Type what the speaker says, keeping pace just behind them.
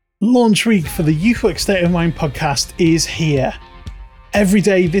Launch week for the Youthwork State of Mind podcast is here. Every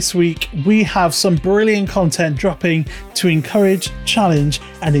day this week, we have some brilliant content dropping to encourage, challenge,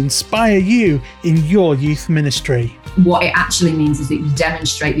 and inspire you in your youth ministry. What it actually means is that you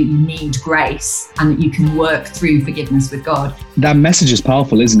demonstrate that you need grace and that you can work through forgiveness with God. That message is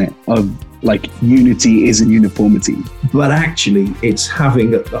powerful, isn't it? Of like, unity isn't uniformity. But actually, it's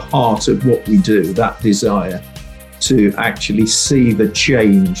having at the heart of what we do that desire to actually see the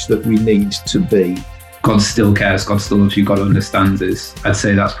change that we need to be. God still cares, God still loves you, God understands this. I'd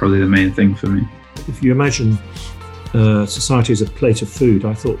say that's probably the main thing for me. If you imagine society as a plate of food,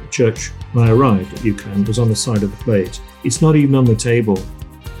 I thought the church, when I arrived at UCAN, was on the side of the plate. It's not even on the table.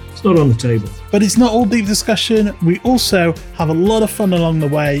 It's not on the table. But it's not all deep discussion. We also have a lot of fun along the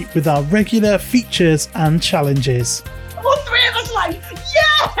way with our regular features and challenges. All three of us like,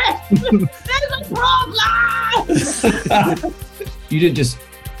 yes! There's a problem! You didn't just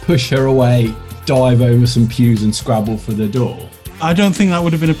push her away, dive over some pews and scrabble for the door. I don't think that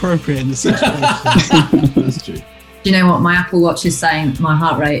would have been appropriate in this situation. That's true. Do you know what? My Apple Watch is saying my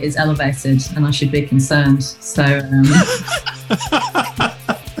heart rate is elevated and I should be concerned. So,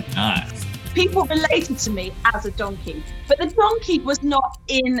 Nice. People related to me as a donkey, but the donkey was not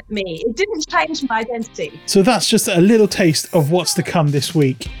in me. It didn't change my identity. So that's just a little taste of what's to come this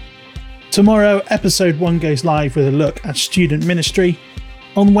week. Tomorrow, episode 1 goes live with a look at student ministry.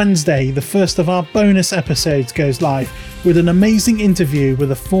 On Wednesday, the first of our bonus episodes goes live with an amazing interview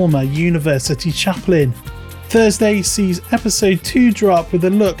with a former university chaplain. Thursday sees episode 2 drop with a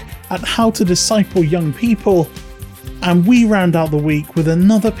look at how to disciple young people. And we round out the week with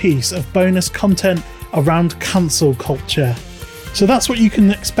another piece of bonus content around cancel culture. So that's what you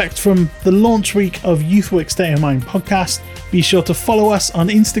can expect from the launch week of Youthwork State of Mind podcast. Be sure to follow us on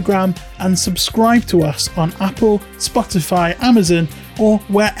Instagram and subscribe to us on Apple, Spotify, Amazon, or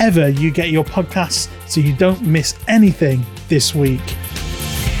wherever you get your podcasts so you don't miss anything this week.